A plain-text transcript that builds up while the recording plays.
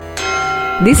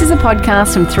This is a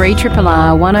podcast from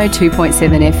 3RRR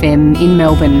 102.7 FM in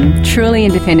Melbourne, truly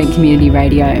independent community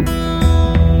radio.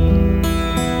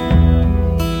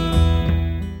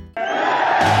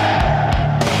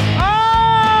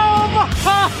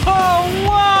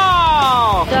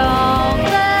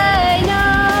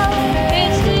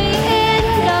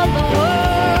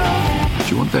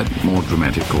 That more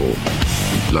dramatic or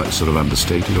like sort of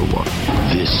understated or what?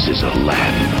 This is a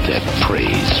land that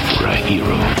prays for a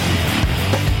hero.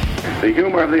 The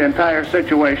humor of the entire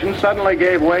situation suddenly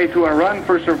gave way to a run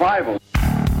for survival.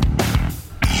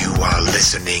 You are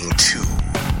listening to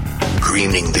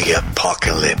Greening the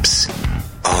Apocalypse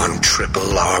on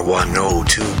RRR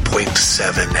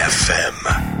 102.7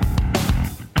 FM.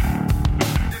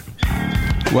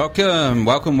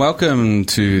 Welcome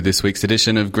to this week's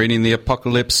edition of Greening the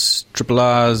Apocalypse,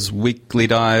 RRR's weekly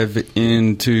dive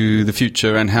into the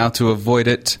future and how to avoid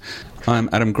it. I'm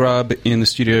Adam Grubb. In the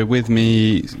studio with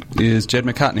me is Jed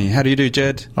McCartney. How do you do,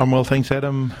 Jed? I'm well, thanks,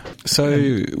 Adam. So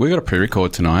we got a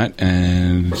pre-record tonight,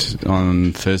 and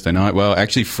on Thursday night, well,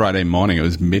 actually Friday morning, it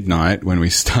was midnight when we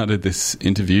started this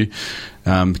interview,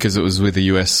 because it was with a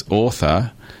US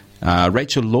author.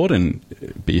 Rachel Lawden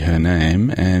be her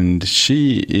name, and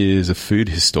she is a food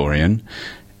historian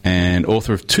and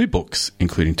author of 2 books,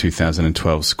 including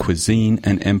 2012's Cuisine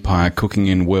and Empire, Cooking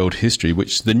in World History,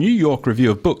 which the New York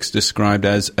Review of Books described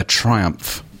as a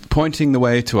triumph, pointing the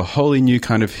way to a wholly new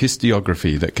kind of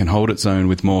historiography that can hold its own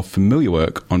with more familiar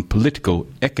work on political,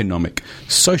 economic,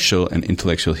 social and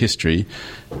intellectual history.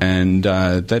 And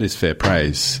that is fair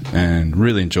praise, and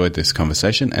really enjoyed this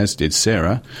conversation, as did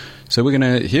Sarah. So we're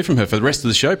going to hear from her for the rest of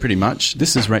the show, pretty much.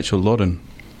 This is Rachel Lawden.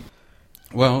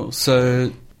 Well,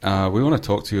 so we want to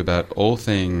talk to you about all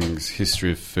things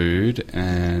history of food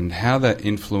and how that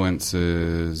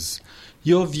influences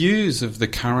your views of the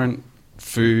current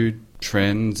food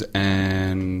trends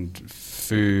and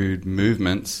food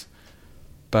movements.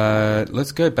 But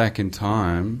let's go back in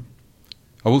time.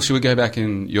 Oh, well, should we go back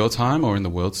in your time or in the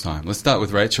world's time? Let's start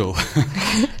with Rachel.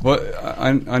 Well,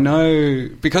 I know,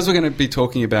 because we're going to be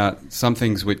talking about some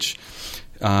things which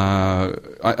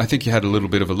I think you had a little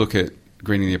bit of a look at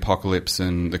Greening the Apocalypse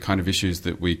and the kind of issues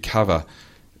that we cover.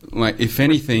 Like, if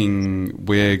anything,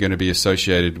 we're going to be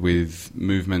associated with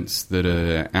movements that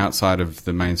are outside of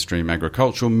the mainstream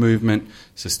agricultural movement,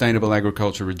 sustainable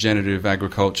agriculture, regenerative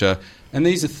agriculture, and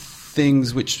these are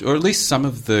things which, or at least some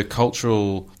of the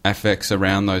cultural affects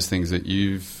around those things that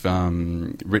you've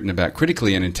written about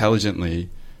critically and intelligently.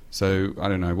 So, I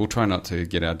don't know, we'll try not to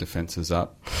get our defences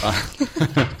up.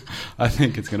 I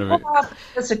think it's going to be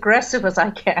as aggressive as I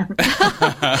can.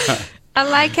 I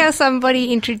like how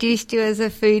somebody introduced you as a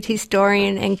food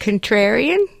historian and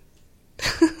contrarian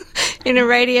in a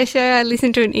radio show. I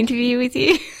listened to an interview with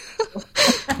you.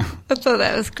 I thought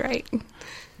that was great.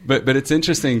 But it's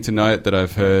interesting to note that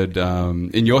I've heard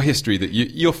in your history that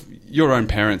your own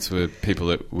parents were people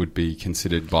that would be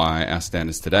considered by our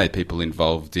standards today, people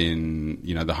involved in,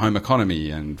 you know, the home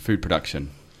economy and food production.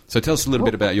 So tell us a little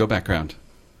bit about your background.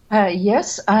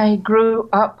 Yes, I grew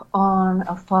up on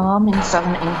a farm in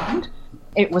southern England.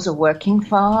 It was a working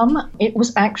farm. It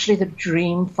was actually the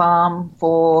dream farm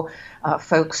for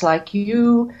folks like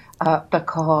you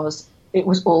because it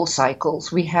was all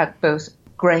cycles. We had both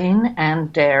grain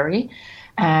and dairy,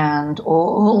 and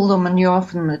all the manure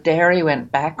from the dairy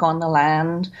went back on the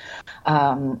land.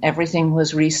 Everything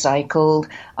was recycled,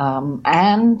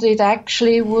 and it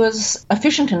actually was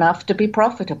efficient enough to be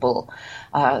profitable.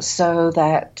 So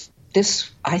that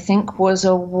this, I think, was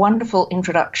a wonderful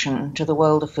introduction to the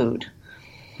world of food.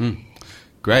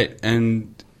 Great.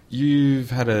 And you've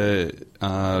had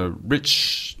a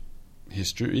rich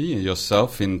history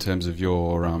yourself in terms of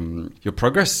your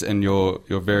progress and your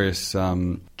various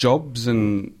jobs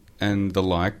and the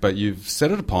like, but you've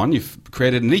you've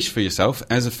created a niche for yourself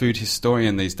as a food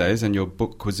historian these days, and your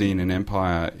book Cuisine and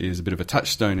Empire is a bit of a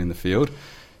touchstone in the field.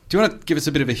 Do you want to give us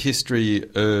a bit of a history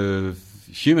of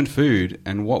human food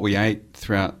and what we ate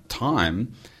throughout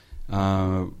time?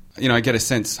 I get a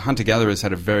sense hunter-gatherers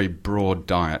had a very broad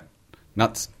diet.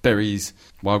 Nuts, berries,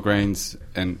 wild grains,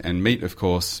 and meat, of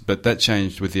course, but that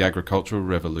changed with the agricultural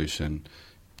revolution.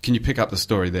 Can you pick up the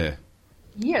story there?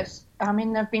 Yes. I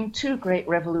mean, there have been 2 great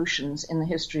revolutions in the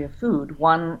history of food.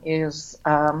 One is,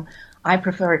 I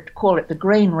prefer to call it the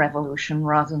grain revolution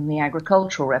rather than the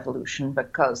agricultural revolution,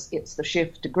 because it's the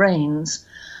shift to grains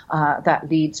that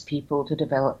leads people to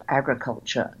develop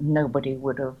agriculture. Nobody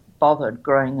would have bothered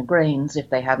growing the grains if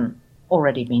they hadn't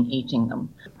already been eating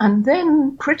them. And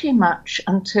then pretty much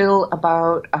until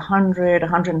about 100,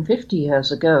 150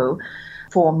 years ago,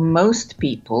 for most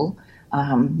people,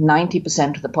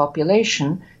 90% of the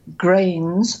population,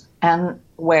 grains, and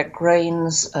where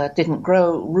grains didn't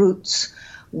grow, roots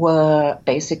were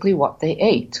basically what they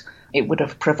ate. It would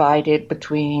have provided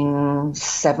between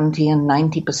 70 and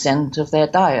 90% of their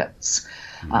diets.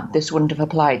 This wouldn't have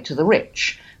applied to the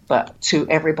rich, but to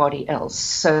everybody else.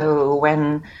 So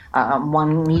when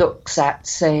one looks at,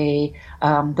 say,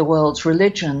 the world's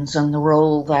religions and the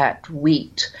role that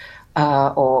wheat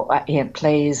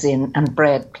plays in, and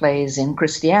bread plays in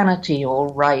Christianity,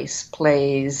 or rice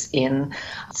plays in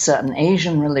certain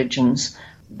Asian religions,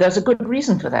 there's a good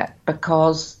reason for that,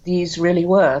 because these really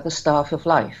were the staff of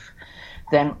life.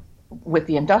 Then with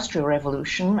the Industrial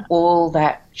Revolution, all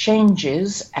that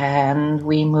changes and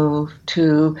we move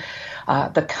to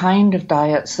the kind of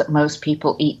diets that most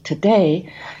people eat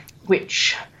today,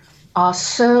 which are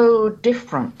so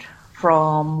different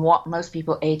from what most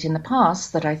people ate in the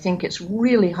past that I think it's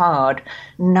really hard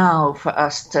now for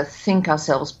us to think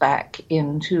ourselves back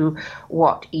into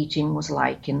what eating was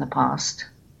like in the past.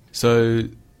 So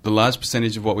the large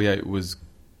percentage of what we ate was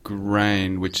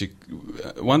grain, which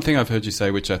one thing I've heard you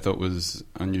say, which I thought was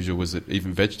unusual, was that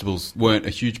even vegetables weren't a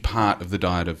huge part of the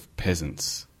diet of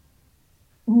peasants.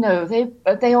 No,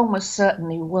 they almost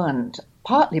certainly weren't,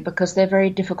 partly because they're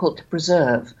very difficult to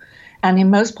preserve. And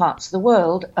in most parts of the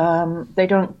world, they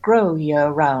don't grow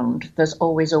year-round. There's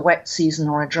always a wet season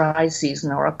or a dry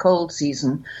season or a cold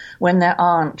season when there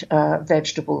aren't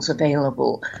vegetables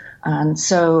available. And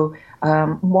so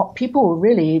what people were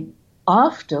really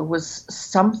after was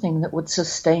something that would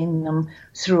sustain them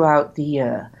throughout the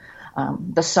year.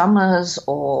 The summers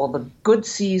or the good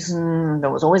season,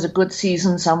 there was always a good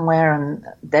season somewhere, and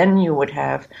then you would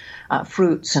have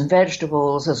fruits and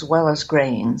vegetables as well as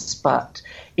grains. But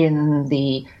in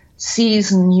the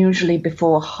season, usually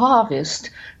before harvest,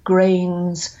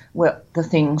 grains were the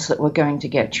things that were going to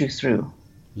get you through.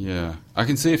 Yeah. I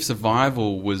can see if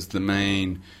survival was the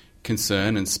main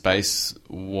concern and space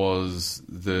was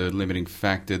the limiting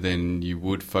factor, then you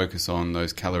would focus on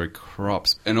those calorie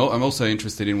crops. And I'm also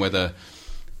interested in whether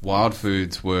wild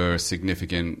foods were a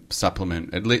significant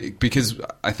supplement, because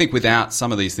I think without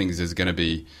some of these things there's going to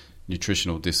be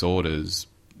nutritional disorders.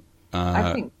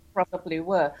 I think probably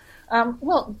were.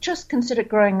 Well, just consider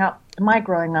growing up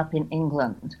in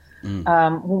England.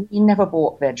 We never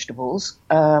bought vegetables.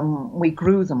 We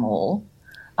grew them all.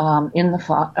 In the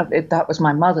farm. That was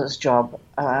my mother's job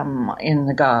in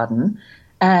the garden,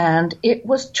 and it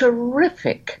was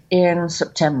terrific in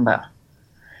September.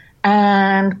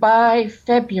 And by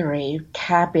February,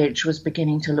 cabbage was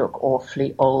beginning to look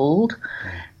awfully old,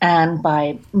 and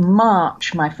by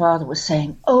March, my father was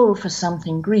saying, "Oh, for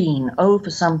something green! Oh, for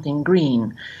something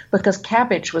green!" because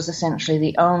cabbage was essentially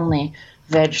the only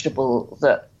vegetable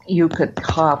that you could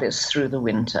harvest through the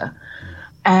winter,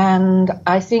 and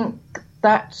I think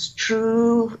that's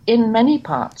true in many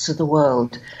parts of the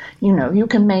world. You know, you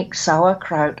can make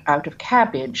sauerkraut out of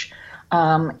cabbage.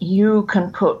 You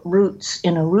can put roots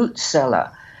in a root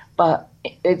cellar, but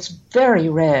it's very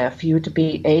rare for you to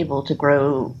be able to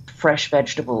grow fresh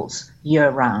vegetables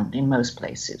year-round in most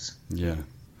places. Yeah.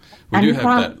 We do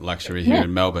have that luxury here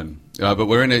in Melbourne. But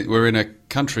we're in a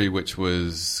country which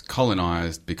was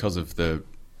colonised because of the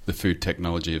food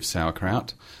technology of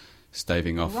sauerkraut,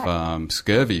 staving off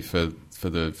scurvy for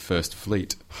the first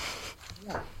fleet.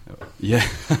 Yeah.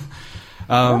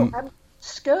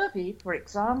 Scurvy, for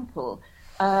example,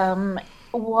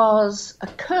 was a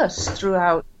curse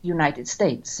throughout the United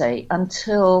States, say,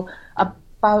 until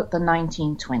about the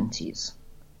 1920s,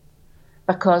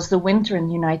 because the winter in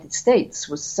the United States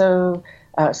was so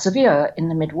severe in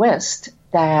the Midwest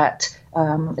that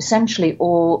essentially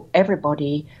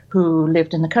everybody who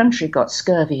lived in the country got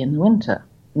scurvy in the winter.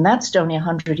 And that's only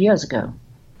 100 years ago.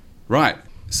 Right.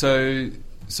 So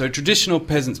traditional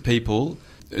peasants people,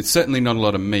 it's certainly not a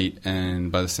lot of meat,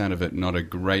 and by the sound of it, not a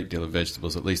great deal of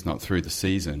vegetables, at least not through the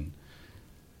season.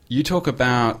 You talk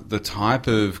about the type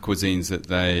of cuisines that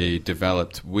they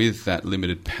developed with that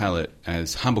limited palate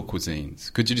as humble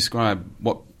cuisines. Could you describe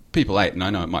what people ate? And I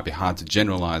know it might be hard to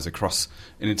generalise across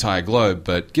an entire globe,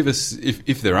 but give us,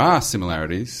 if there are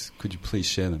similarities, could you please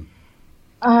share them?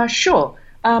 Sure.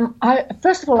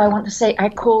 First of all, I want to say I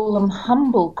call them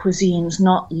humble cuisines,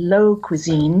 not low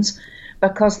cuisines,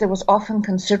 because there was often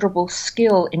considerable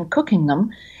skill in cooking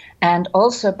them, and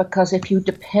also because if you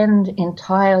depend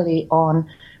entirely on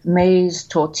maize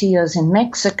tortillas in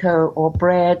Mexico, or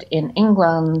bread in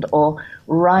England, or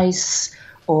rice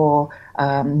or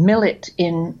millet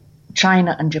in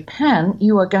China and Japan,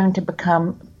 you are going to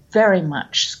become very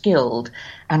much skilled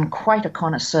and quite a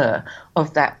connoisseur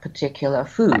of that particular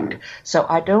food. So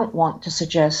I don't want to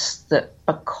suggest that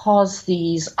because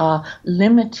these are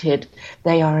limited,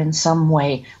 they are in some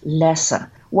way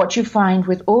lesser. What you find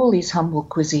with all these humble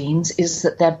cuisines is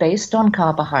that they're based on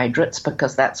carbohydrates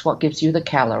because that's what gives you the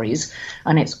calories,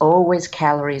 and it's always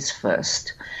calories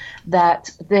first. That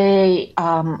they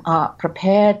are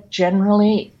prepared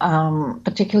generally,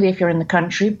 particularly if you're in the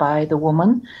country, by the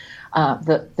woman,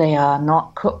 that they are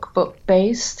not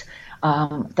cookbook-based,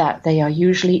 that they are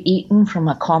usually eaten from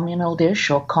a communal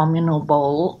dish or communal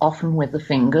bowl, often with the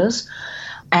fingers,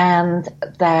 and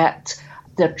that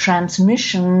the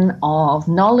transmission of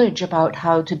knowledge about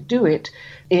how to do it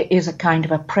is a kind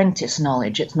of apprentice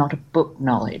knowledge. It's not a book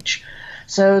knowledge.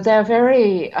 So they're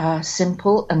very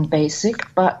simple and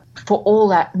basic, but for all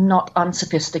that, not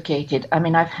unsophisticated. I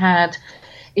mean, I've had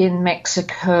in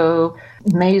Mexico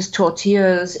maize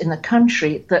tortillas in the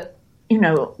country that,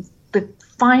 the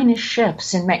finest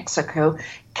chefs in Mexico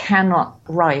cannot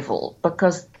rival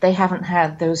because they haven't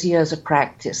had those years of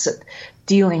practice at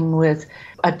dealing with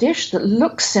a dish that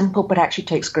looks simple but actually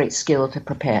takes great skill to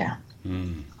prepare.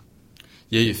 Mm.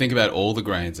 Yeah, you think about all the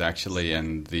grains actually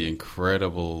and the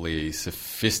incredibly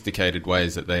sophisticated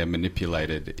ways that they are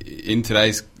manipulated in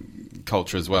today's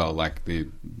culture as well, like the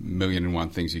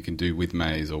 1,000,001 things you can do with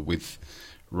maize or with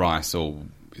rice or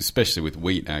especially with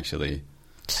wheat actually.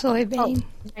 Soybean.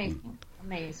 Oh,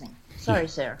 amazing. Sorry,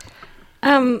 Sarah.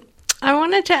 I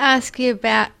wanted to ask you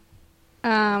about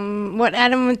what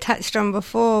Adam touched on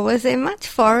before. Was there much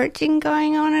foraging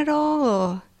going on at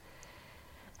all?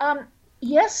 Or?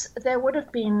 Yes, there would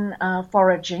have been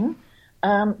foraging.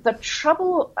 The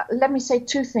trouble, let me say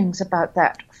two things about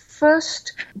that.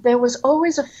 First, there was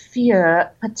always a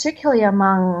fear, particularly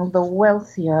among the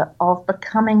wealthier, of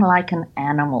becoming like an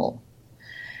animal.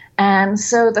 And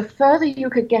so the further you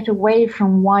could get away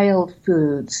from wild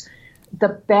foods, the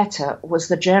better was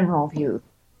the general view.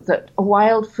 That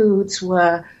wild foods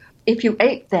were, if you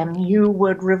ate them, you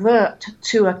would revert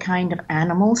to a kind of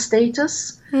animal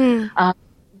status.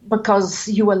 Because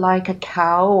you were like a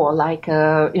cow or like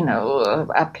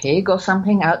a pig or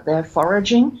something out there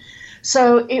foraging.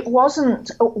 So it wasn't,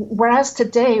 whereas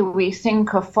today we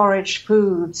think of foraged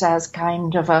foods as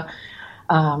kind of a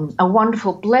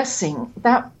wonderful blessing,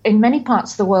 that in many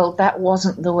parts of the world that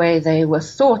wasn't the way they were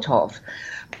thought of.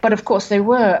 But of course they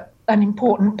were an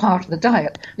important part of the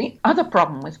diet. The other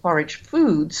problem with foraged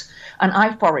foods, and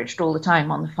I foraged all the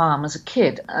time on the farm as a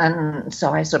kid, and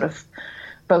so I sort of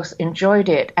both enjoyed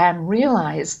it and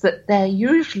realized that they're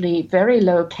usually very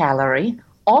low calorie,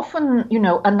 often,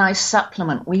 a nice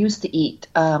supplement. We used to eat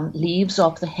leaves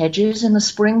off the hedges in the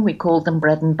spring. We called them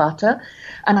bread and butter.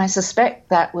 And I suspect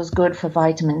that was good for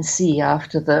vitamin C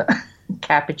after the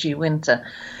cabbagey winter.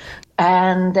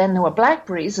 And then there were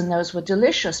blackberries, and those were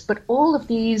delicious. But all of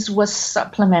these were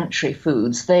supplementary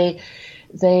foods. They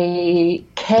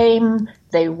came,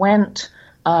 they went,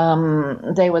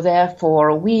 they were there for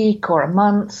a week or a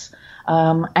month,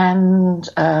 and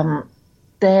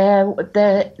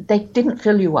they didn't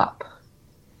fill you up.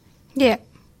 Yeah.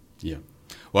 Yeah.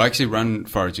 Well, I actually run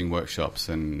foraging workshops,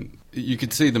 and you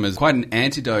could see them as quite an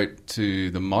antidote to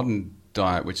the modern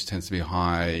diet, which tends to be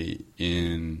high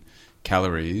in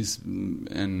calories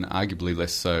and arguably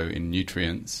less so in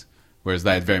nutrients, whereas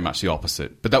they had very much the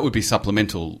opposite. But that would be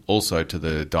supplemental also to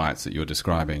the diets that you're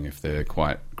describing if they're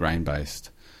quite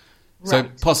grain-based. Right. So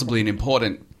possibly an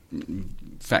important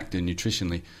factor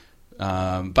nutritionally.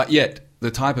 But yet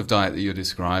the type of diet that you're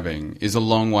describing is a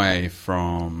long way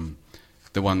from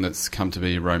the one that's come to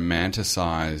be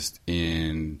romanticized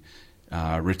in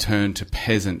return to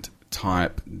peasant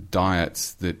type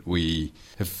diets that we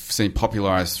have seen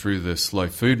popularized through the slow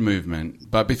food movement.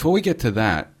 But before we get to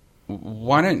that,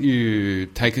 why don't you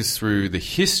take us through the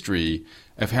history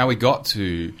of how we got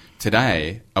to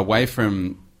today, away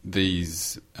from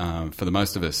these, for the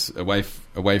most of us,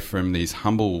 away from these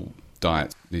humble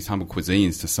diets, these humble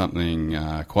cuisines, to something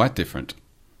quite different?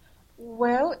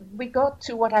 Well, we got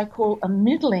to what I call a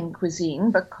middling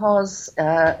cuisine because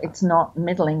it's not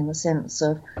middling in the sense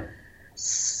of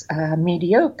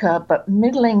mediocre, but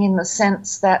middling in the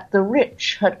sense that the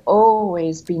rich had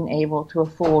always been able to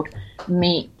afford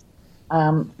meat,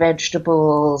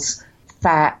 vegetables,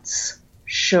 fats,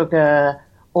 sugar,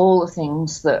 all the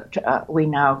things that we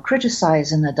now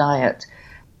criticize in the diet.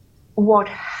 What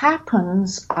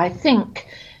happens, I think,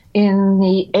 in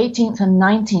the 18th and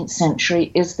 19th century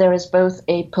is there is both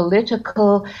a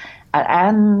political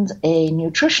and a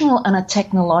nutritional and a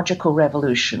technological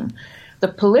revolution. The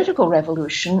political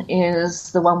revolution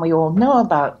is the one we all know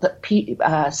about,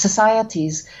 that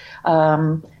societies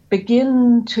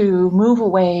begin to move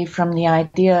away from the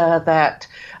idea that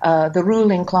the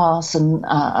ruling class and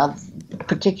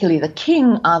particularly the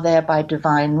king are there by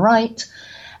divine right,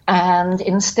 and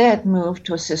instead move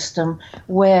to a system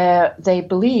where they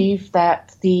believe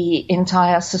that the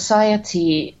entire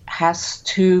society has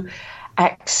to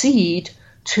accede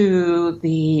to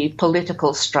the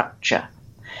political structure.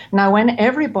 Now, when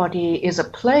everybody is a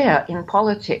player in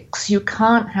politics, you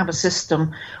can't have a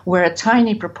system where a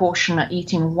tiny proportion are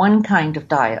eating one kind of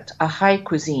diet, a high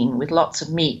cuisine with lots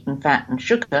of meat and fat and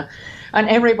sugar, and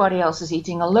everybody else is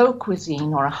eating a low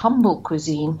cuisine or a humble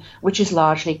cuisine, which is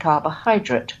largely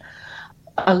carbohydrate.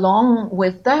 Along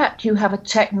with that, you have a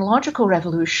technological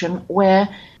revolution where,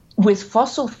 with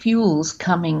fossil fuels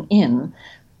coming in,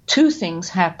 two things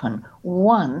happen.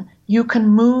 One, you can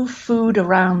move food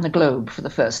around the globe for the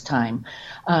first time.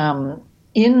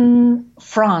 In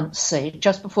France, say,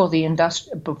 just before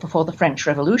the French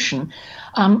Revolution,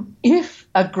 if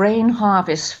a grain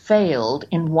harvest failed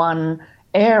in one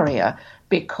area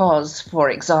because, for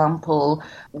example,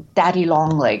 daddy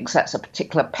longlegs, that's a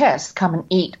particular pest, come and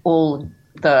eat all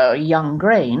the young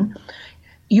grain,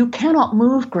 you cannot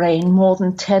move grain more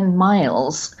than 10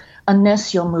 miles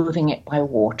unless you're moving it by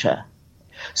water.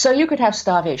 So you could have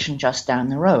starvation just down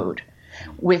the road.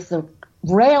 With the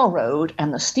railroad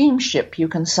and the steamship, you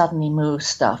can suddenly move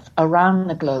stuff around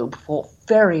the globe for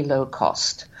very low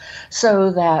cost,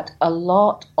 so that a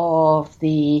lot of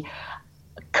the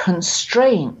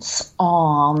constraints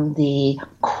on the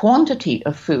quantity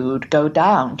of food go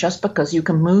down just because you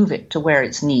can move it to where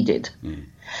it's needed.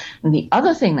 And the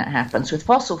other thing that happens with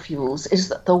fossil fuels is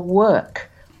that the work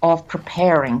of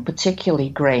preparing particularly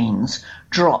grains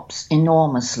drops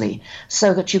enormously,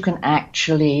 so that you can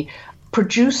actually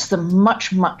produce them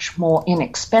much, much more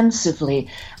inexpensively.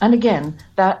 And again,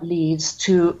 that leads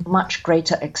to much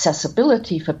greater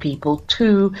accessibility for people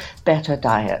to better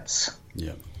diets.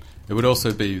 Yeah. It would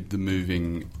also be the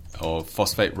moving of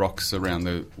phosphate rocks around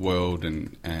the world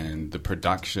and the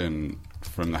production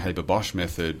from the Haber-Bosch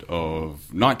method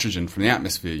of nitrogen from the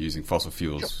atmosphere using fossil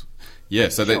fuels. Sure. Yeah,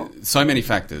 so there's so many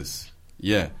factors.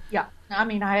 Yeah. Yeah. I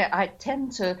mean, I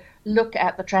tend to look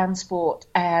at the transport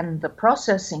and the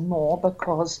processing more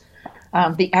because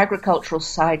the agricultural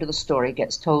side of the story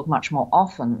gets told much more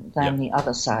often than the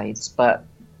other sides. But,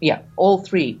 yeah, all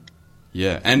three.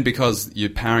 Yeah, and because you're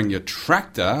powering your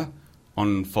tractor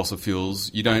on fossil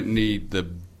fuels, you don't need the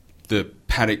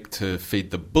paddock to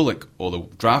feed the bullock or the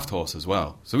draft horse as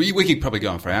well. So we could probably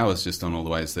go on for hours just on all the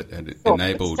ways that had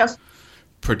enabled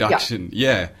production.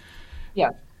 Yeah.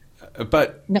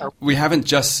 But we haven't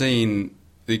just seen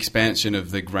the expansion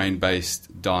of the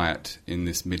grain-based diet in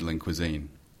this middling cuisine.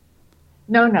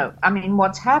 No. I mean,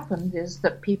 what's happened is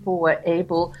that people were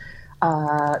able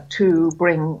to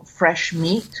bring fresh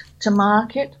meat to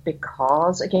market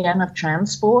because, again, of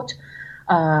transport.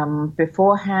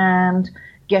 Beforehand,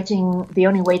 the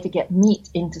only way to get meat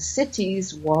into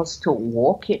cities was to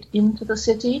walk it into the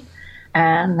city.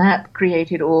 And that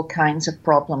created all kinds of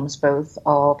problems, both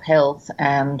of health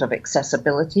and of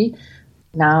accessibility.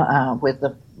 Now, with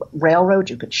the railroad,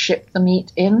 you could ship the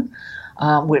meat in,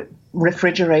 with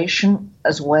refrigeration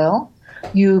as well.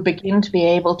 You begin to be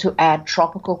able to add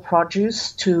tropical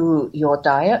produce to your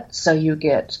diet, so you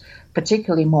get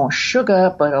particularly more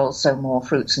sugar, but also more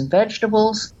fruits and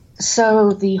vegetables.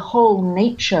 So the whole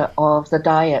nature of the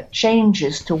diet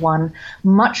changes to one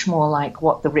much more like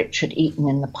what the rich had eaten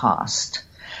in the past.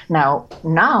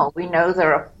 Now we know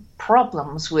there are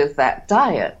problems with that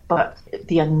diet, but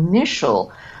the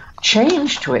initial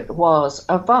change to it was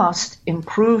a vast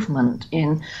improvement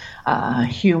in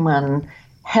human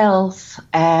health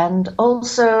and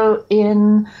also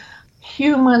in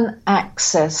human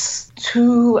access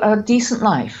to a decent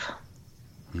life.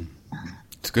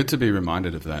 It's good to be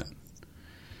reminded of that.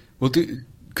 Well,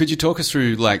 could you talk us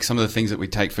through like some of the things that we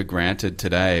take for granted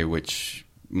today, which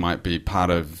might be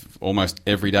part of almost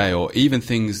every day, or even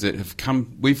things that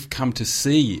we've come to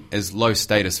see as low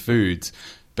status foods,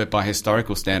 but by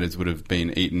historical standards would have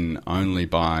been eaten only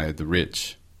by the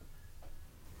rich?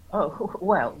 Oh,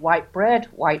 well, white bread,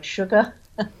 white sugar.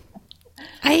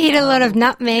 I eat a lot of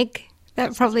nutmeg.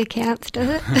 That probably counts,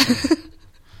 does it?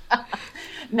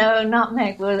 No,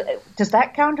 nutmeg. Well, does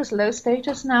that count as low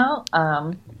status now?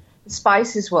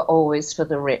 Spices were always for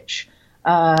the rich.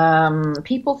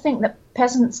 People think that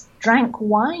peasants drank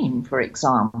wine, for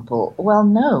example. Well,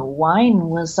 no, wine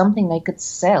was something they could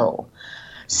sell.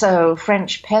 So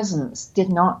French peasants did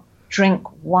not drink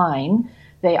wine.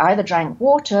 They either drank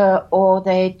water or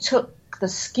they took the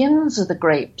skins of the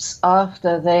grapes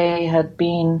after they had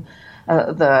been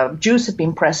the juice had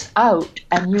been pressed out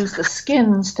and used the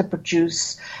skins to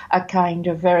produce a kind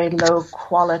of very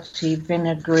low-quality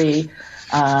vinegary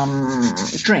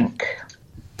drink.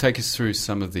 Take us through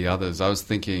some of the others. I was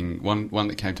thinking one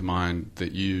that came to mind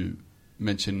that you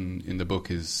mention in the book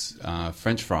is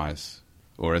French fries,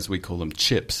 or as we call them,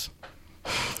 chips.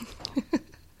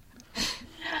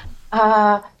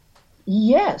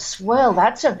 Yes, well,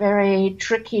 that's a very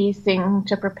tricky thing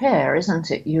to prepare,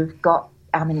 isn't it? You've got,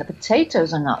 the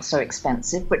potatoes are not so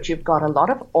expensive, but you've got a lot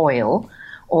of oil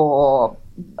or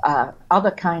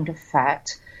other kind of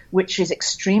fat, which is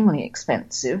extremely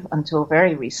expensive until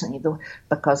very recently,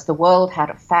 because the world had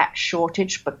a fat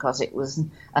shortage, because it was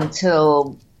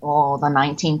until the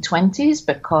 1920s,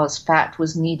 because fat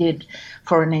was needed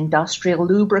for an industrial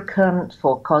lubricant,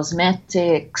 for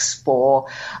cosmetics, for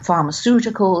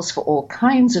pharmaceuticals, for all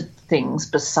kinds of things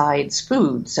besides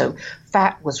food. So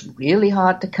fat was really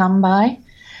hard to come by.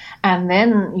 And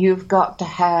then you've got to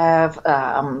have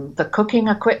the cooking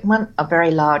equipment, a very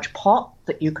large pot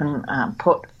that you can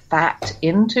put fat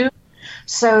into,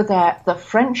 so that the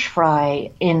French fry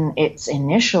in its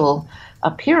initial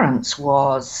appearance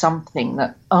was something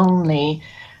that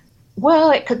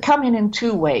it could come in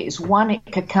two ways. One,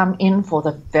 it could come in for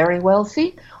the very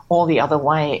wealthy, or the other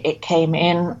way it came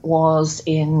in was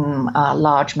in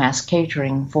large mass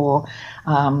catering for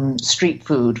street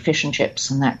food, fish and chips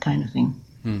and that kind of thing.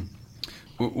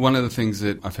 One of the things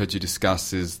that I've heard you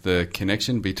discuss is the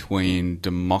connection between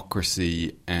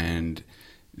democracy and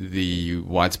the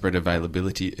widespread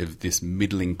availability of this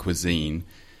middling cuisine.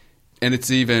 And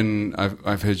it's even,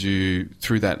 I've heard you,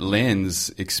 through that lens,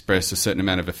 express a certain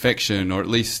amount of affection or at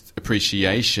least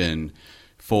appreciation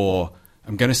for,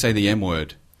 I'm going to say the M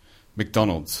word,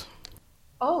 McDonald's.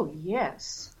 Oh,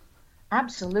 yes,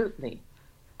 absolutely.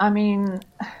 The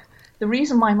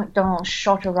reason why McDonald's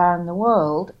shot around the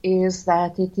world is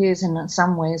that it is, in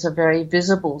some ways, a very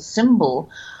visible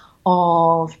symbol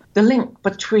of the link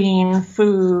between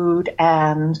food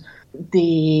and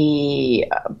the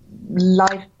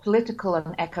political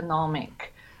and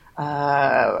economic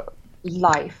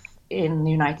life in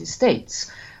the United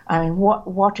States.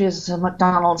 What is a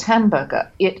McDonald's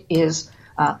hamburger? It is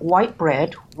white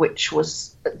bread, which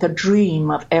was the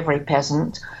dream of every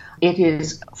peasant. It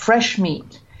is fresh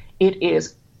meat. It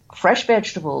is fresh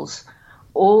vegetables,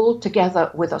 all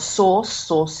together with a sauce.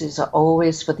 Sauces are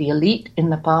always for the elite in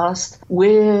the past,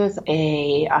 with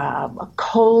a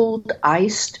cold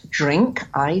iced drink.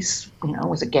 Ice,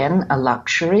 was again a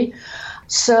luxury,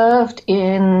 served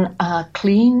in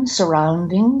clean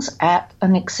surroundings at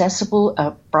an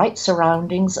accessible, bright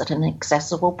surroundings at an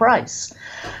accessible price,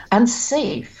 and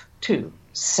safe too.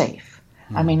 Safe.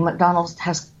 McDonald's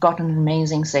has got an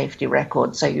amazing safety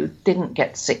record, so you didn't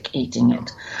get sick eating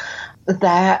it.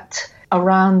 That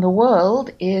around the world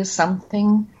is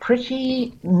something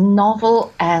pretty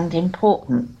novel and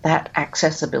important, that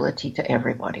accessibility to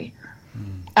everybody.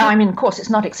 Of course, it's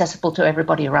not accessible to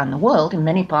everybody around the world. In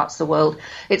many parts of the world,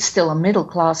 it's still a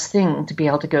middle-class thing to be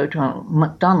able to go to a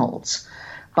McDonald's,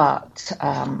 but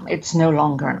it's no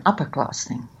longer an upper-class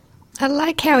thing. I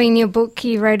like how in your book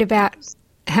you wrote about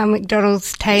how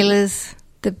McDonald's tailors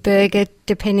the burger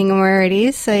depending on where it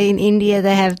is. So in India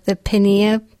they have the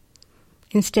paneer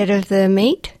instead of the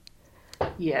meat.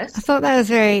 Yes. I thought that was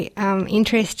very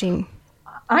interesting.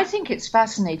 I think it's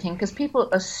fascinating because people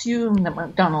assume that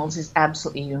McDonald's is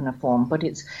absolutely uniform, but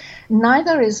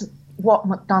neither is what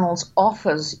McDonald's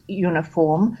offers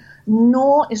uniform,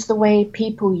 nor is the way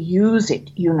people use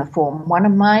it uniform. One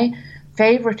of my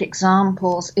favorite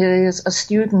examples is a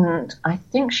student, I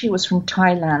think she was from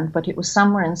Thailand, but it was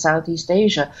somewhere in Southeast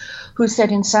Asia, who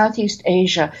said in Southeast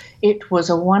Asia it was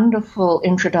a wonderful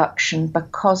introduction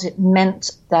because it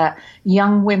meant that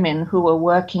young women who were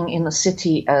working in the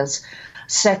city as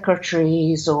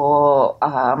secretaries or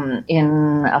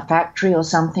in a factory or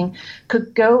something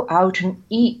could go out and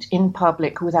eat in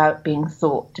public without being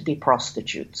thought to be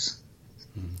prostitutes.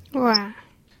 Wow.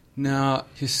 Now,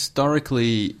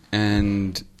 historically,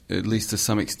 and at least to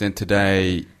some extent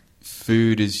today,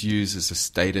 food is used as a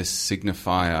status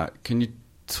signifier. Can you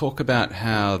talk about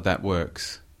how that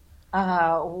works?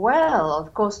 Well,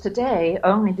 of course, today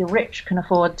only the rich can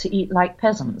afford to eat like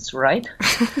peasants, right?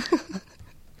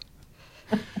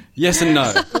 Yes and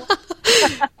no.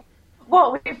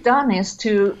 What we've done is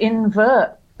to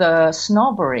invert the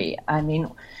snobbery.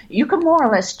 You can more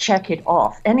or less check it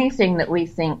off. Anything that we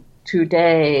think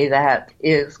today that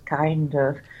is kind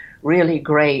of really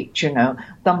great,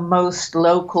 the most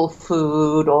local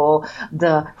food or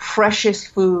the freshest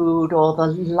food or the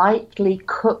lightly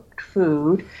cooked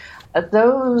food,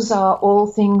 those are all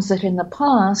things that in the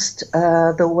past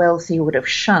the wealthy would have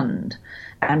shunned,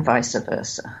 and vice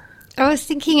versa. I was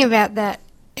thinking about that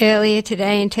earlier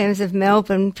today in terms of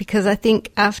Melbourne, because I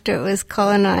think after it was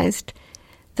colonised,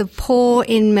 the poor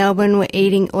in Melbourne were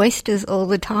eating oysters all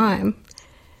the time,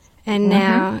 and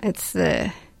now it's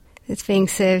being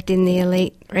served in the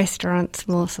elite restaurants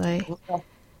more so.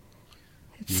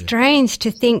 It's strange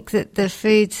to think that the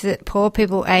foods that poor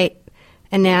people ate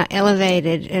are now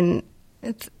elevated, and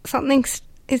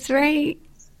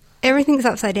everything's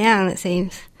upside down, it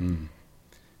seems.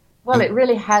 Well, it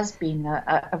really has been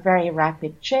a very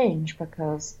rapid change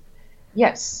because,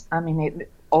 yes, I mean,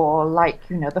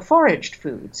 the foraged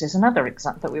foods is another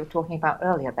example that we were talking about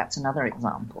earlier. That's another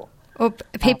example. Or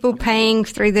people paying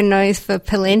through the nose for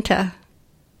polenta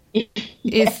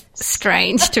is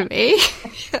strange to me.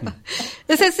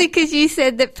 Especially because you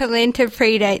said that polenta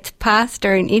predates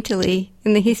pasta in Italy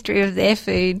in the history of their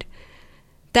food.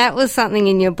 That was something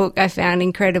in your book I found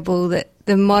incredible, that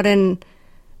the modern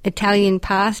Italian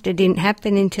pasta didn't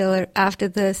happen until after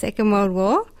the Second World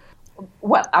War.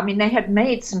 Well, I mean, they had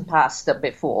made some pasta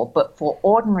before, but for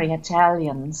ordinary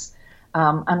Italians,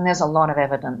 and there's a lot of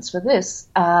evidence for this,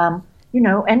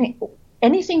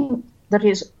 anything that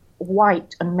is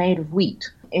white and made of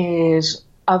wheat is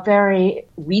a very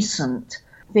recent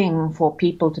thing for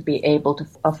people to be able to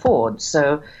afford.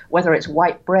 So whether it's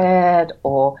white bread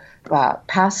or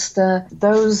pasta,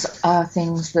 those are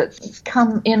things that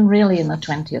come in really in the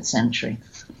 20th century.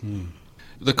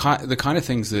 The kind of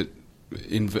things that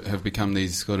have become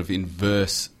these sort of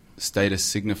inverse status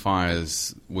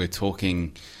signifiers, we're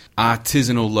talking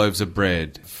artisanal loaves of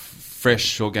bread,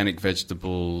 fresh organic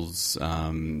vegetables,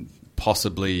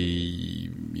 possibly,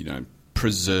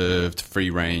 preserved,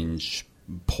 free-range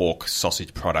pork,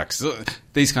 sausage products,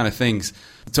 these kind of things.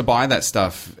 To buy that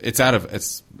stuff, it's out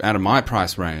of my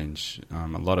price range, a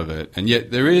lot of it. And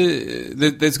yet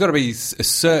there's got to be a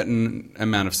certain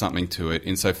amount of something to it,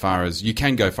 insofar as you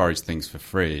can go forage things for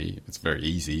free. It's very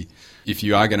easy. If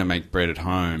you are going to make bread at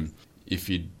home, if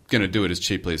you're going to do it as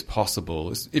cheaply as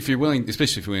possible, if you're willing,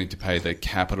 especially if you're willing to pay the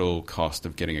capital cost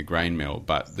of getting a grain mill,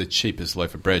 but the cheapest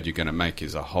loaf of bread you're going to make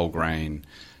is a whole grain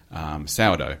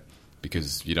sourdough,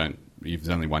 because there's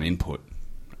only one input,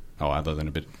 other than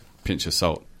a pinch of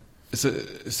salt. So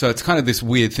it's kind of this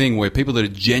weird thing where people that are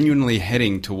genuinely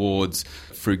heading towards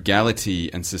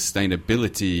frugality and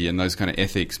sustainability and those kind of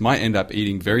ethics might end up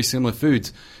eating very similar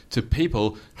foods to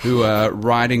people who are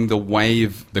riding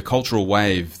the cultural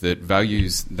wave that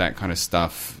values that kind of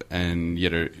stuff, and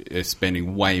yet are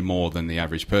spending way more than the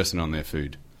average person on their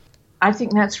food. I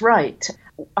think that's right.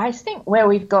 I think where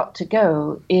we've got to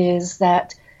go is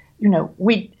that,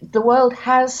 the world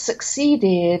has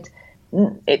succeeded.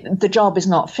 The job is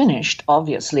not finished,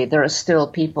 obviously. There are still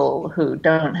people who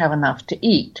don't have enough to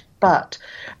eat, but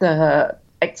the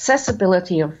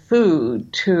accessibility of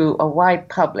food to a wide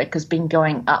public has been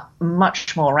going up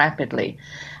much more rapidly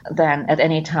than at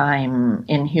any time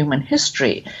in human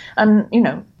history.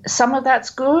 And, some of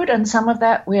that's good, and some of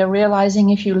that we're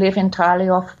realizing if you live entirely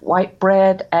off white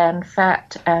bread and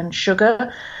fat and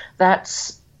sugar,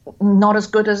 that's not as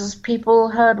good as people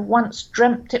had once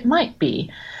dreamt it might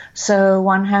be. So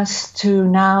one has to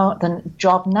the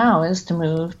job now is to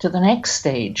move to the next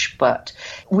stage, but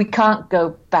we can't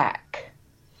go back.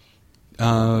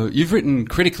 You've written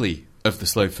critically of the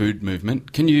slow food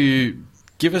movement. Can you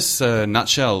give us a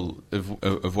nutshell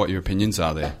of what your opinions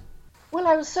are there? Well,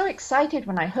 I was so excited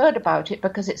when I heard about it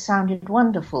because it sounded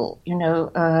wonderful.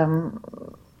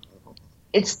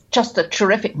 It's just a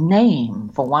terrific name,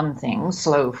 for one thing,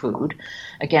 slow food,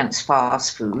 against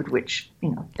fast food, which,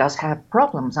 does have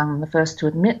problems. I'm the first to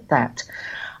admit that.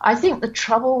 I think the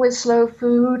trouble with slow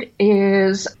food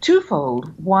is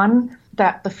twofold. One,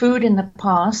 that the food in the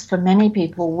past for many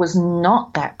people was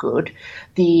not that good.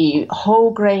 The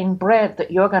whole grain bread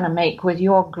that you're going to make with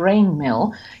your grain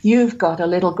mill, you've got a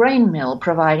little grain mill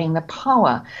providing the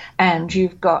power, and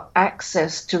you've got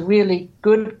access to really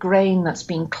good grain that's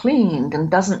been cleaned and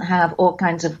doesn't have all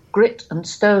kinds of grit and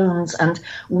stones and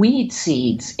weed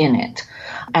seeds in it.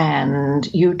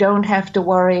 And you don't have to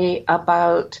worry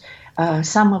about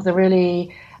some of the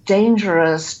really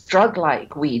dangerous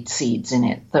drug-like weed seeds in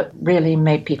it that really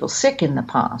made people sick in the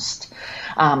past.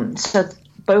 So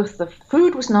both the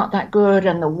food was not that good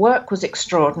and the work was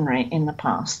extraordinary in the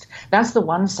past. That's the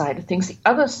one side of things. The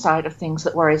other side of things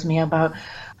that worries me about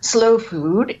slow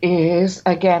food is,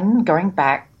 again, going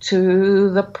back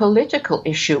to the political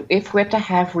issue. If we're to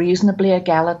have reasonably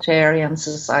egalitarian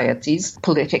societies,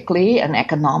 politically and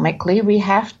economically, we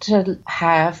have to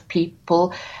have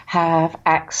people have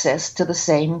access to the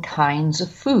same kinds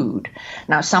of food.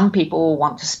 Now, some people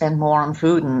want to spend more on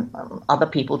food and other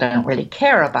people don't really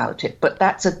care about it, but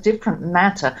that's a different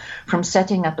matter from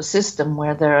setting up a system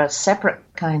where there are separate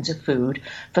kinds of food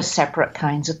for separate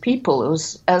kinds of people,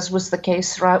 as was the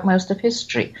case throughout most of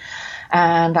history.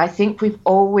 And I think we've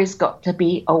always got to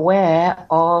be aware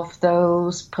of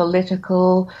those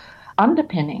political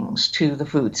underpinnings to the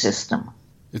food system.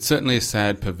 It's certainly a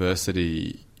sad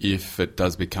perversity if it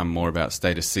does become more about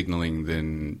status signalling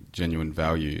than genuine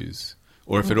values,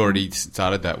 or if it already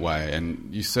started that way. And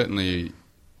you certainly,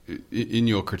 in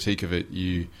your critique of it,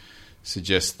 you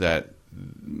suggest that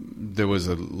there was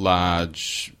a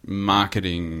large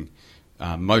marketing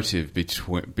motive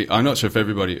between. I'm not sure if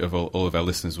everybody, of all of our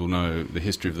listeners, will know the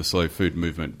history of the slow food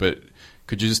movement, but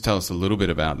could you just tell us a little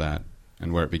bit about that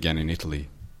and where it began in Italy?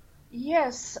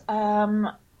 Yes,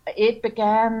 it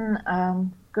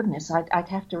began. Goodness, I'd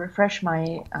have to refresh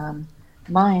my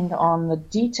mind on the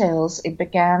details. It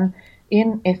began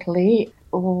in Italy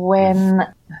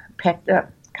when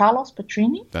Carlos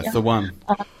Petrini. That's the one.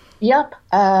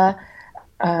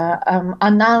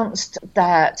 Announced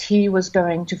that he was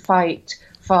going to fight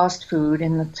fast food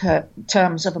in the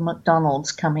terms of a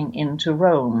McDonald's coming into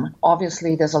Rome.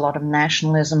 Obviously, there's a lot of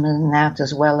nationalism in that,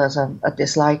 as well as a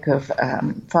dislike of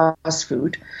fast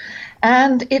food.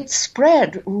 And it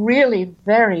spread really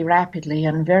very rapidly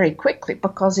and very quickly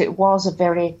because it was a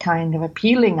very kind of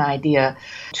appealing idea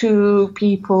to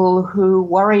people who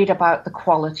worried about the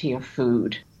quality of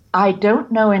food. I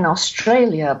don't know in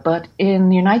Australia, but in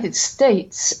the United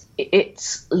States,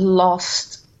 it's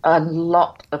lost a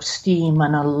lot of steam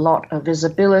and a lot of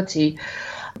visibility,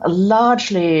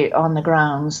 largely on the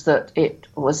grounds that it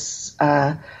was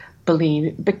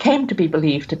became to be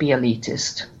believed to be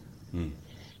elitist.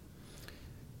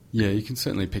 Yeah, you can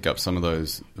certainly pick up some of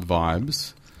those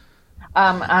vibes.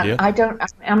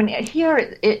 I mean, here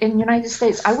in the United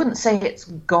States, I wouldn't say it's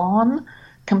gone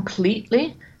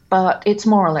completely, but it's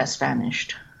more or less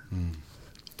vanished.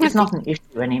 It's not an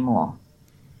issue anymore.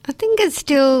 I think it's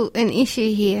still an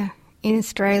issue here in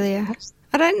Australia.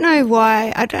 I don't know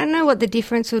why. I don't know what the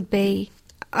difference would be.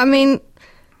 I mean,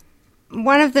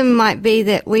 one of them might be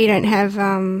that we don't have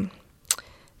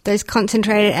those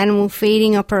concentrated animal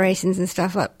feeding operations and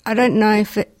stuff. I don't know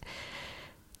if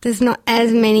there's not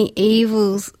as many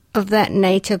evils of that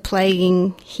nature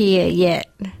plaguing here yet.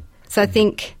 So I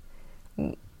think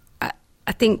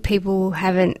people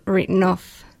haven't written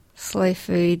off slow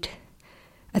food.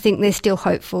 I think they're still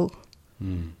hopeful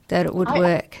that it would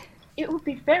work. It would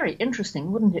be very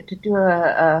interesting, wouldn't it, to do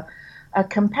a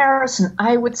comparison.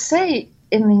 I would say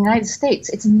in the United States,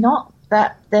 it's not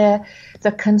that the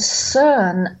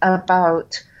concern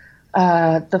about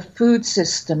the food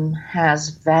system has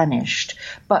vanished,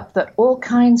 but that all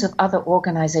kinds of other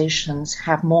organizations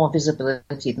have more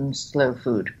visibility than slow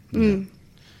food.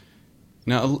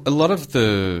 Now, a lot of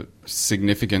the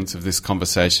significance of this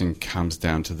conversation comes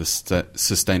down to the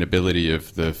sustainability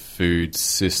of the food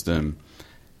system.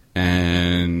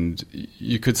 And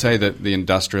you could say that the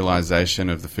industrialization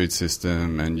of the food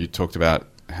system, and you talked about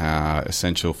how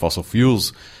essential fossil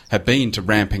fuels have been to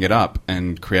ramping it up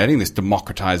and creating this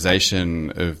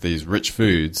democratization of these rich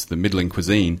foods, the middling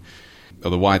cuisine,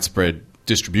 or the widespread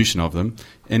distribution of them.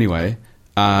 Anyway,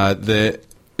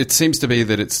 it seems to be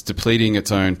that it's depleting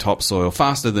its own topsoil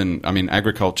faster than,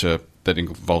 agriculture that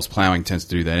involves ploughing tends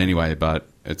to do that anyway, but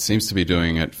it seems to be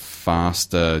doing it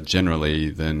faster generally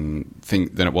than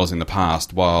it was in the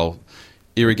past. While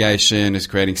irrigation is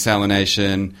creating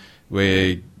salination,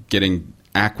 we're getting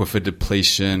aquifer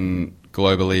depletion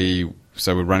globally,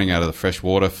 so we're running out of the fresh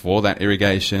water for that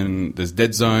irrigation. There's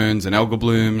dead zones and algal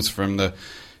blooms from the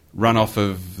runoff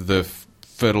of the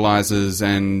fertilizers,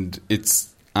 and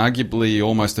it's arguably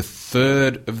almost a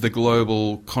third of the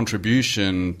global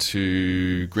contribution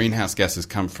to greenhouse gases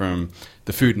come from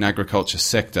the food and agriculture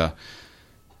sector,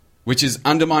 which is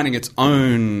undermining its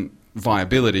own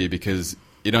viability because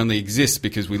it only exists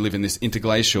because we live in this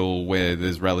interglacial where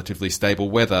there's relatively stable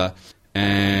weather.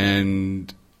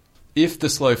 And if the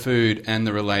slow food and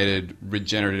the related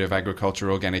regenerative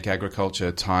agriculture, organic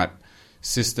agriculture type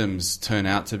systems turn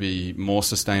out to be more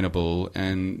sustainable,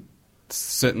 and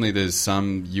certainly there's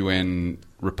some UN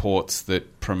reports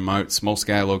that promote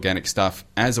small-scale organic stuff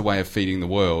as a way of feeding the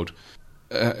world.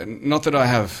 Not that I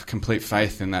have complete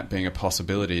faith in that being a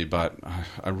possibility, but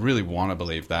I really want to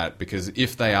believe that, because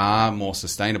if they are more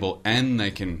sustainable and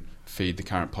they can feed the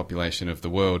current population of the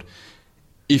world,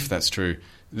 if that's true,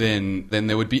 then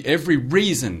there would be every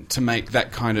reason to make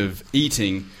that kind of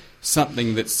eating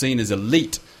something that's seen as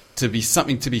elite, to be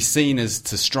something to be seen as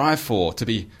to strive for, to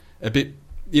be a bit,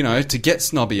 to get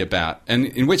snobby about. And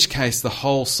in which case, the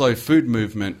whole slow food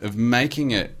movement of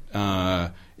making it,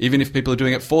 even if people are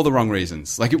doing it for the wrong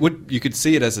reasons, like you could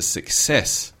see it as a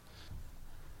success.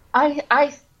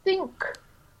 I think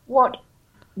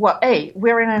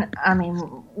we're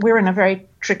in a very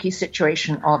tricky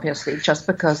situation, obviously, just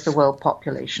because the world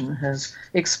population has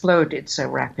exploded so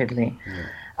rapidly. Yeah.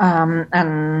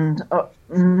 And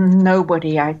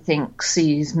nobody, I think,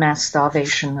 sees mass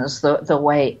starvation as the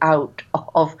way out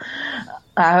of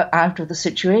the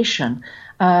situation.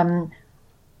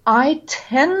 I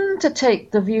tend to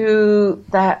take the view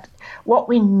that what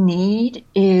we need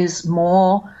is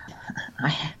more.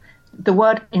 The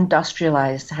word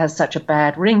industrialized has such a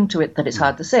bad ring to it that it's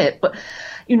hard to say it, but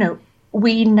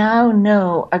we now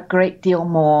know a great deal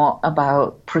more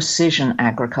about precision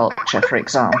agriculture, for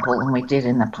example, than we did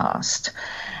in the past.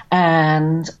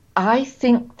 And I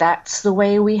think that's the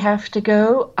way we have to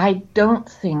go. I don't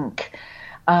think,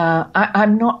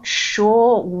 I'm not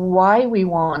sure why we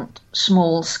want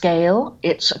small scale.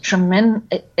 It's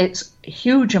it's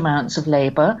huge amounts of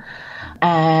labor.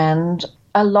 And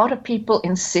a lot of people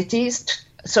in cities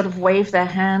sort of wave their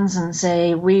hands and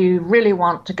say, we really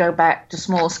want to go back to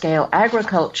small-scale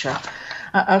agriculture.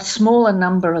 A smaller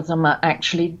number of them are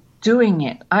actually doing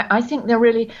it. I think there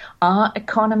really are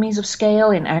economies of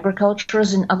scale in agriculture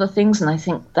as in other things, and I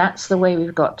think that's the way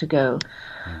we've got to go.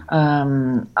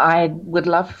 I would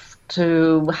love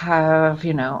to have,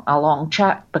 a long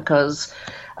chat because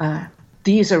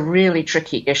these are really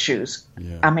tricky issues.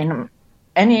 Yeah. I mean,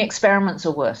 any experiments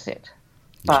are worth it.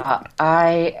 But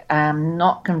I am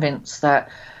not convinced that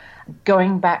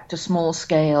going back to small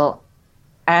scale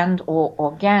and or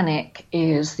organic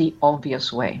is the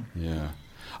obvious way. Yeah.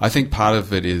 I think part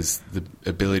of it is the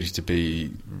ability to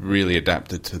be really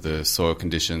adapted to the soil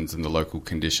conditions and the local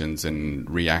conditions and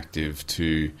reactive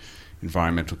to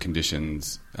environmental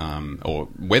conditions or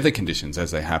weather conditions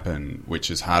as they happen, which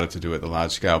is harder to do at the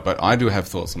large scale. But I do have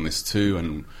thoughts on this too,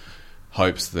 and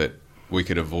hopes that we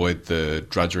could avoid the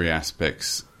drudgery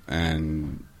aspects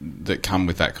and that come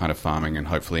with that kind of farming, and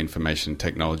hopefully information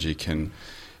technology can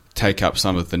take up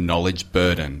some of the knowledge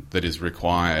burden that is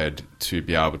required to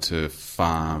be able to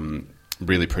farm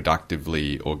really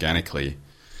productively, organically.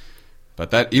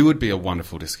 But it would be a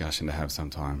wonderful discussion to have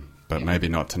sometime, but maybe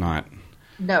not tonight.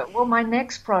 No, well, my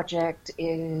next project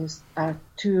is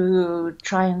to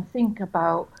try and think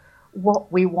about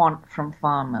what we want from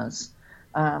farmers.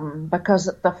 Because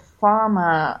the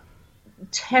farmer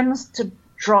tends to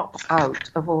drop out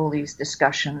of all these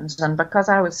discussions. And because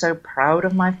I was so proud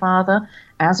of my father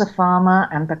as a farmer,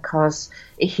 and because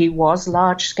he was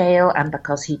large scale, and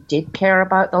because he did care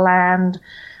about the land,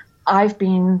 I've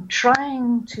been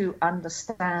trying to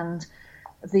understand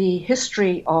the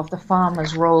history of the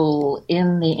farmer's role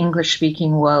in the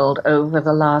English-speaking world over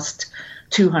the last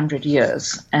 200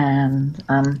 years. And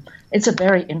it's a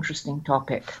very interesting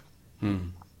topic.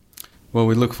 Well,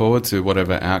 we look forward to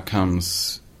whatever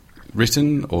outcomes,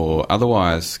 written or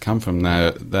otherwise, come from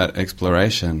that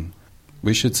exploration.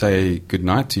 We should say good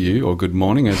night to you, or good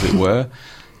morning, as it were.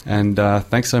 And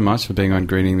thanks so much for being on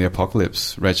Greening the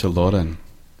Apocalypse, Rachel Lawton.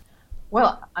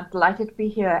 Well, I'm delighted to be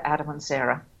here, Adam and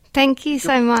Sarah. Thank you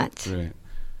so much. Brilliant.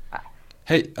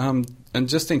 Hey, and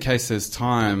just in case there's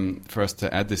time for us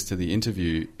to add this to the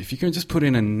interview, if you can just put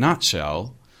in a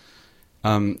nutshell.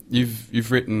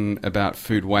 You've written about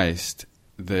food waste,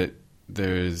 that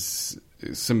there's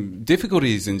some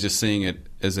difficulties in just seeing it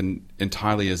as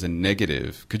entirely as a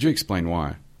negative. Could you explain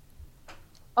why?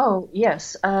 Oh,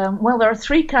 yes. Well, there are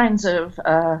three kinds of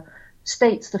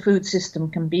states the food system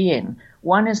can be in.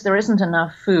 One is there isn't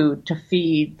enough food to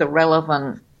feed the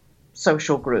relevant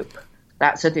social group.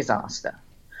 That's a disaster.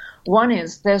 One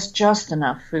is there's just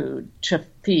enough food to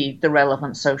feed the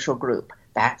relevant social group.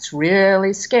 That's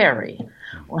really scary.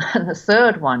 And the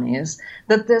third one is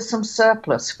that there's some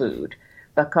surplus food,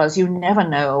 because you never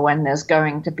know when there's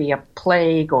going to be a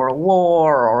plague or a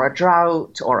war or a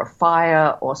drought or a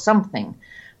fire or something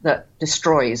that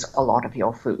destroys a lot of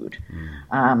your food.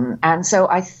 And so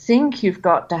I think you've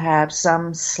got to have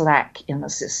some slack in the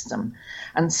system.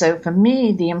 And so for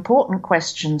me, the important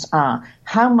questions are,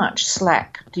 how much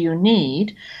slack do you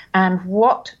need, and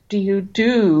what do you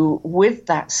do with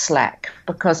that slack?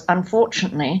 Because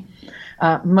unfortunately,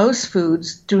 most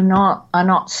foods are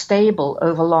not stable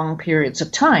over long periods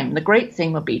of time. The great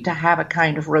thing would be to have a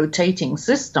kind of rotating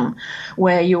system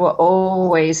where you are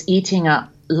always eating up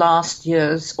last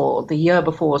year's or the year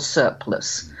before's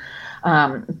surplus.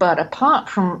 But apart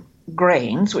from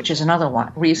grains, which is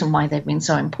another reason why they've been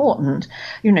so important,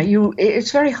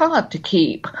 it's very hard to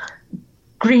keep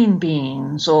green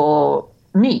beans or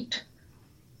meat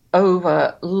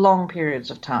over long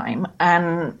periods of time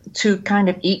and to kind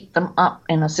of eat them up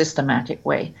in a systematic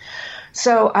way.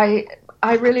 So I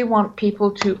really want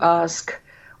people to ask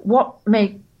not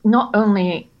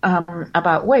only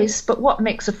about waste, but what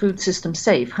makes a food system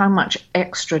safe? How much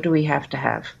extra do we have to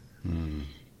have?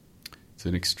 It's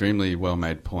an extremely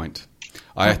well-made point.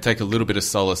 I take a little bit of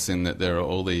solace in that there are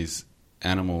all these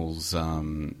animals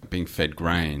being fed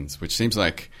grains, which seems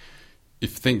like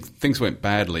if things went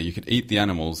badly, you could eat the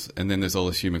animals, and then there's all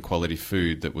this human quality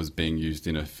food that was being used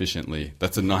inefficiently.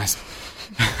 That's a nice...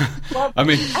 Well, I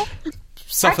mean,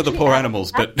 suffer the poor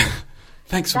animals, but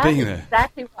thanks for being there.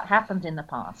 That's exactly what happened in the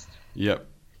past. Yep.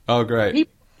 Oh, great.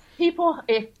 People,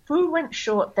 if food went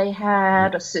short, they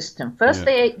had a system. First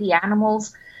they ate the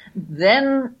animals,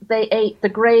 then they ate the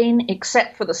grain,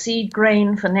 except for the seed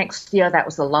grain for next year. That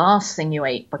was the last thing you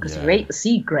ate, because if you ate the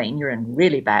seed grain, you're in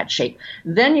really bad shape.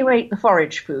 Then you ate the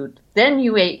forage food. Then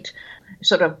you ate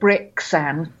sort of bricks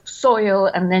and soil,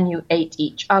 and then you ate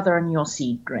each other and your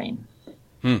seed grain.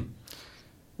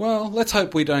 Well, let's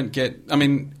hope we don't get... I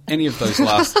mean, any of those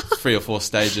last 3 or 4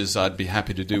 stages I'd be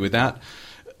happy to do without.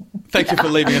 Thank you for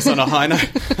leaving us on a high note.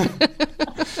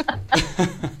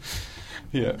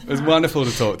 Yeah, it was wonderful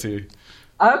to talk to you.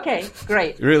 Okay,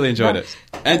 great. Really enjoyed it.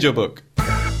 And your book.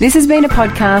 This has been a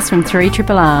podcast from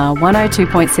 3RRR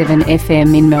 102.7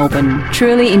 FM in Melbourne.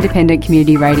 Truly independent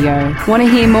community radio. Want to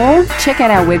hear more? Check out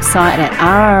our website at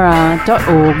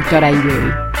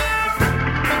rrr.org.au.